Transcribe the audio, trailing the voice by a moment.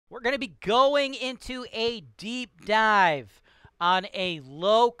We're going to be going into a deep dive on a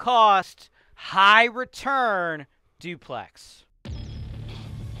low-cost, high-return duplex.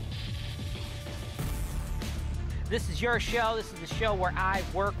 This is your show. This is the show where I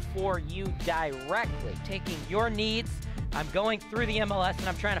work for you directly, taking your needs. I'm going through the MLS, and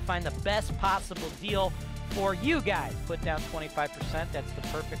I'm trying to find the best possible deal for you guys. Put down 25%. That's the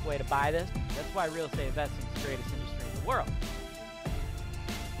perfect way to buy this. That's why real estate investing is the greatest industry in the world.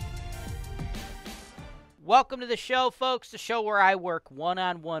 Welcome to the show, folks, the show where I work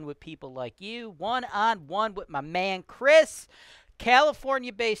one-on-one with people like you, one-on-one with my man Chris,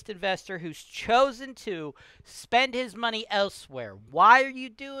 California-based investor who's chosen to spend his money elsewhere. Why are you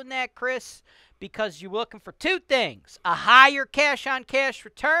doing that, Chris? Because you're looking for two things: a higher cash-on-cash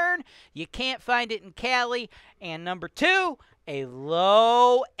return, you can't find it in Cali, and number two, a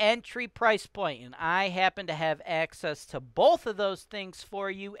low entry price point. And I happen to have access to both of those things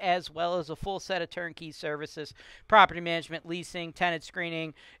for you, as well as a full set of turnkey services: property management, leasing, tenant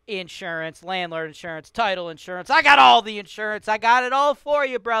screening, insurance, landlord insurance, title insurance. I got all the insurance. I got it all for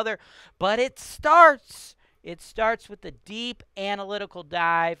you, brother. But it starts with a deep analytical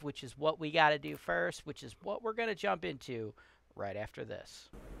dive, which is what we got to do first, which is what we're going to jump into right after this.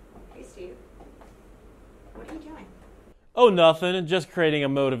 Hey, Steve. What are you doing? Oh, nothing. Just creating a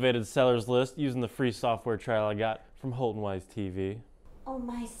motivated sellers list using the free software trial I got from HoltonWiseTV. Oh,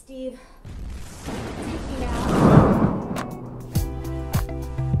 my Steve. Take me out.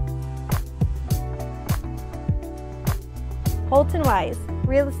 HoltonWise,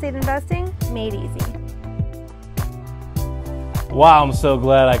 real estate investing made easy. Wow, I'm so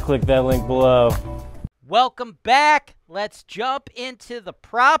glad I clicked that link below. Welcome back. Let's jump into the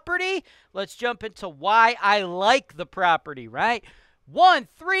property. Let's jump into why I like the property, right?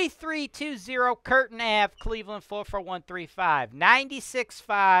 13320 Kirton Ave, Cleveland 44135.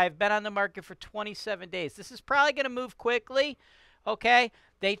 96.5, been on the market for 27 days. This is probably going to move quickly, okay?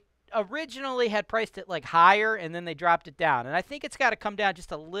 They originally had priced it like higher, and then they dropped it down. And I think it's got to come down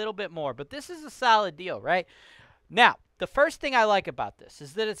just a little bit more. But this is a solid deal, right? Now, the first thing I like about this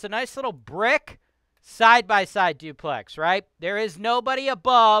is that it's a nice little brick side-by-side duplex, right? There is nobody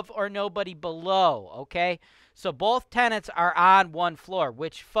above or nobody below, okay? So both tenants are on one floor,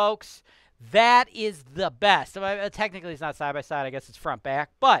 which, folks, that is the best. Technically, it's not side-by-side. I guess it's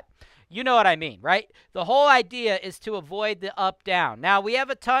front-back, but you know what I mean, right? The whole idea is to avoid the up-down. Now, we have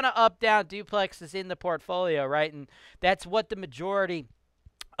a ton of up-down duplexes in the portfolio, right? And that's what the majority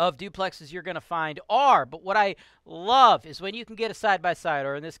of duplexes you're going to find are. But what I love is when you can get a side-by-side,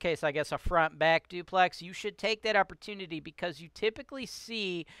 or in this case, I guess a front-back duplex, you should take that opportunity because you typically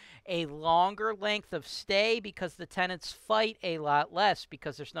see a longer length of stay because the tenants fight a lot less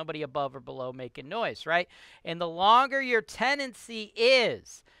because there's nobody above or below making noise, right? And the longer your tenancy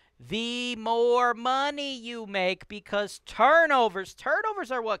is, the more money you make because turnovers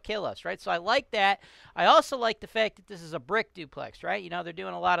are what kill us, right? So I like that. I also like the fact that this is a brick duplex, right? You know, they're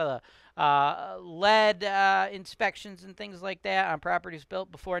doing a lot of the lead inspections and things like that on properties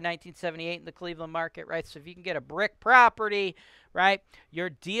built before 1978 in the Cleveland market, right? So if you can get a brick property, right,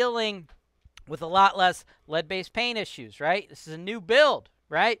 you're dealing with a lot less lead-based paint issues, right? This is a new build,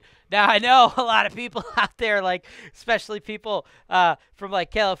 right? Now, I know a lot of people out there, like, especially people from, like,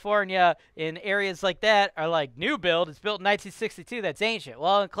 California in areas like that are like, new build, it's built in 1962, that's ancient.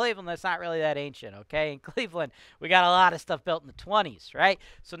 Well, in Cleveland, that's not really that ancient, okay? In Cleveland, we got a lot of stuff built in the 20s, right?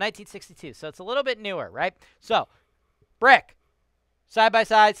 So 1962, so it's a little bit newer, right? So, brick,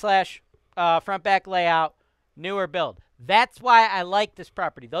 side-by-side slash front-back layout, newer build. That's why I like this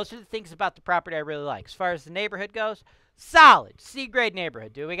property. Those are the things about the property I really like. As far as the neighborhood goes, solid, C-grade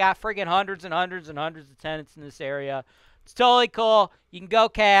neighborhood, dude. We got friggin' hundreds and hundreds and hundreds of tenants in this area. It's totally cool. You can go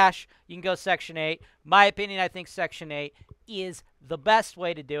cash. You can go Section 8. My opinion, I think Section 8 is the best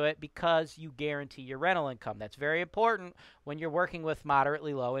way to do it because you guarantee your rental income. That's very important when you're working with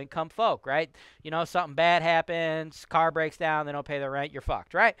moderately low-income folk, right? You know, something bad happens, car breaks down, they don't pay their rent, you're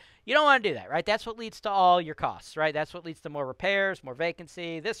fucked, right? You don't want to do that, right? That's what leads to all your costs, right? That's what leads to more repairs, more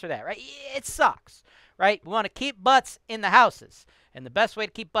vacancy, this or that, right? It sucks, right? We want to keep butts in the houses. And the best way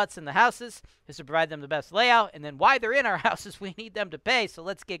to keep butts in the houses is to provide them the best layout. And then while they're in our houses, we need them to pay. So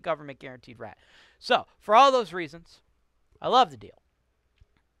let's get government guaranteed rent. So for all those reasons, I love the deal.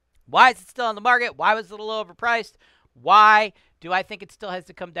 Why is it still on the market? Why was it a little overpriced? Why do I think it still has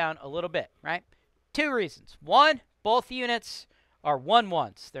to come down a little bit, right? Two reasons. One, both units are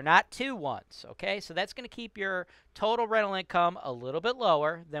 1-1s. They're not 2-1s, okay? So that's going to keep your total rental income a little bit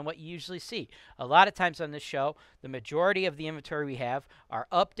lower than what you usually see. A lot of times on this show, the majority of the inventory we have are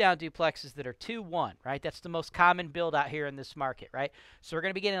up-down duplexes that are 2-1, right? That's the most common build out here in this market, right? So we're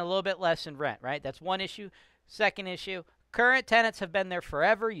going to be getting a little bit less in rent, right? That's one issue. Second issue, current tenants have been there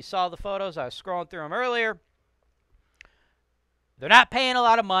forever. You saw the photos. I was scrolling through them earlier. They're not paying a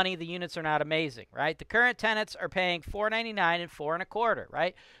lot of money. The units are not amazing, right? The current tenants are paying $4.99 and $4.25,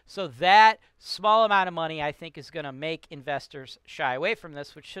 right? So that small amount of money, I think, is going to make investors shy away from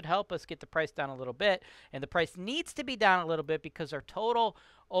this, which should help us get the price down a little bit. And the price needs to be down a little bit because our total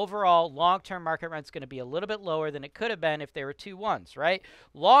overall long-term market rent is going to be a little bit lower than it could have been if they were 2-1s, right?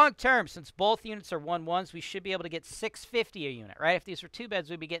 Long-term, since both units are 1-1s, we should be able to get $650 a unit, right? If these were 2-beds,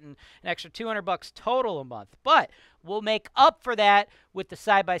 we'd be getting an extra $200 total a month. But we'll make up for that with the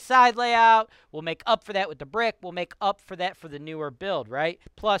side-by-side layout. We'll make up for that with the brick. We'll make up for that for the newer build, right?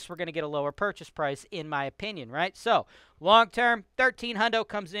 Plus, we're going to get a lower purchase price, in my opinion, right? So, long-term, $1,300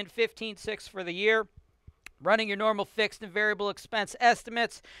 comes in, $15,600 for the year. Running your normal fixed and variable expense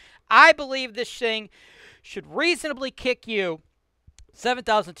estimates, I believe this thing should reasonably kick you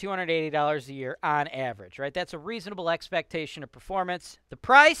 $7,280 a year on average, right? That's a reasonable expectation of performance. The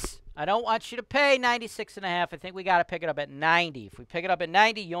price, I don't want you to pay $96.5. I think we got to pick it up at $90. If we pick it up at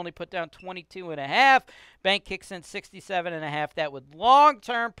 $90, you only put down $22.5. Bank kicks in $67.5. That would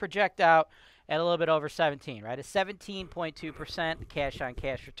long-term project out at a little bit over 17, right? A 17.2%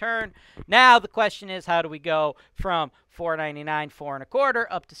 cash-on-cash return. Now the question is, how do we go from $4.99, $4.25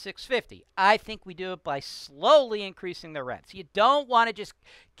 up to $6.50? I think we do it by slowly increasing the rents. You don't want to just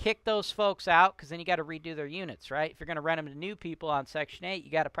kick those folks out because then you got to redo their units, right? If you're going to rent them to new people on Section 8,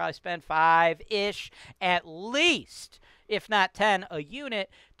 you got to probably spend $5-ish at least, if not 10 a unit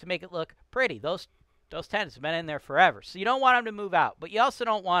to make it look pretty. Those tenants have been in there forever. So you don't want them to move out, but you also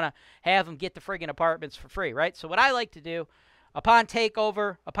don't want to have them get the friggin' apartments for free, right? So what I like to do, upon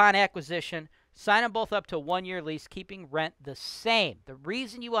takeover, upon acquisition, sign them both up to a 1-year lease, keeping rent the same. The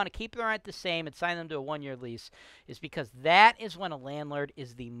reason you want to keep the rent the same and sign them to a 1-year lease is because that is when a landlord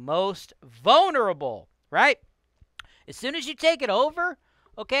is the most vulnerable, right? As soon as you take it over,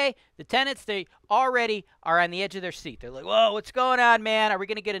 okay, the tenants, they already are on the edge of their seat. They're like, whoa, what's going on, man? Are we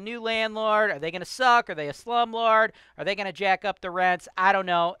going to get a new landlord? Are they going to suck? Are they a slumlord? Are they going to jack up the rents? I don't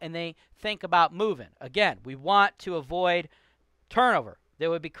know. And they think about moving. Again, we want to avoid turnover. They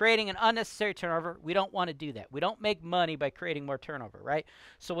would be creating an unnecessary turnover. We don't want to do that. We don't make money by creating more turnover, right?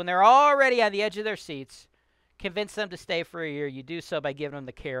 So when they're already on the edge of their seats, convince them to stay for a year. You do so by giving them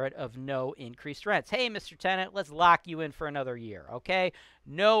the carrot of no increased rents. Hey, Mr. Tenant, let's lock you in for another year, okay?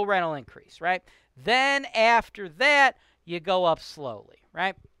 No rental increase, right? Then after that, you go up slowly,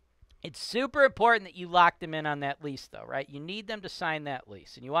 right? It's super important that you lock them in on that lease, though, right? You need them to sign that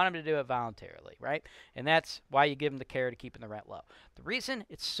lease, and you want them to do it voluntarily, right? And that's why you give them the carrot of keeping the rent low. The reason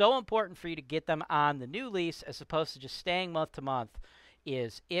it's so important for you to get them on the new lease as opposed to just staying month to month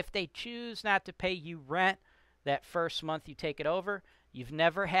is if they choose not to pay you rent that first month you take it over, you've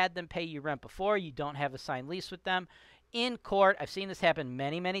never had them pay you rent before, you don't have a signed lease with them. In court, I've seen this happen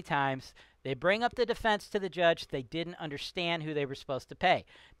many, many times. They bring up the defense to the judge. They didn't understand who they were supposed to pay.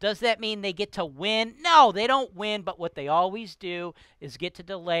 Does that mean they get to win? No, they don't win, but what they always do is get to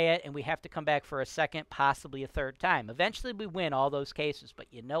delay it, and we have to come back for a second, possibly a third time. Eventually, we win all those cases, but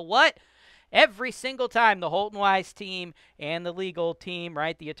you know what? Every single time the HoltonWise team and the legal team,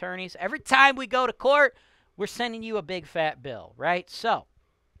 right, the attorneys, every time we go to court, we're sending you a big fat bill, right? So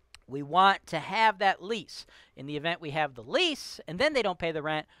we want to have that lease. In the event we have the lease and then they don't pay the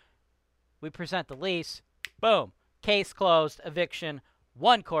rent, we present the lease, boom, case closed, eviction,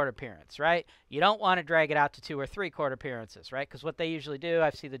 1 court appearance, right? You don't want to drag it out to 2 or 3 court appearances, right? Because what they usually do,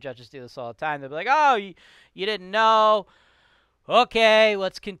 I see the judges do this all the time, they'll be like, oh, you didn't know. Okay,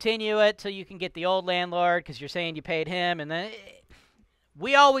 let's continue it till you can get the old landlord because you're saying you paid him, and then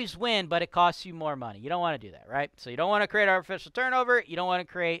we always win, but it costs you more money. You don't want to do that, right? So you don't want to create artificial turnover. You don't want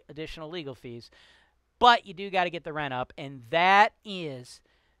to create additional legal fees. But you do got to get the rent up, and that is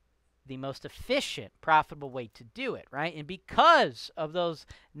the most efficient, profitable way to do it, right? And because of those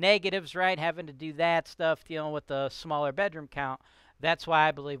negatives, right, having to do that stuff, dealing with the smaller bedroom count, that's why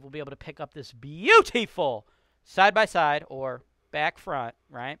I believe we'll be able to pick up this beautiful side-by-side or back front,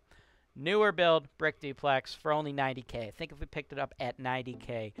 right? Newer build brick duplex for only $90K. I think if we picked it up at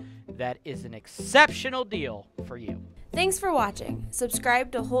 $90K, that is an exceptional deal for you. Thanks for watching.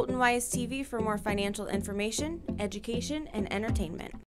 Subscribe to HoltonWise TV for more financial information, education, and entertainment.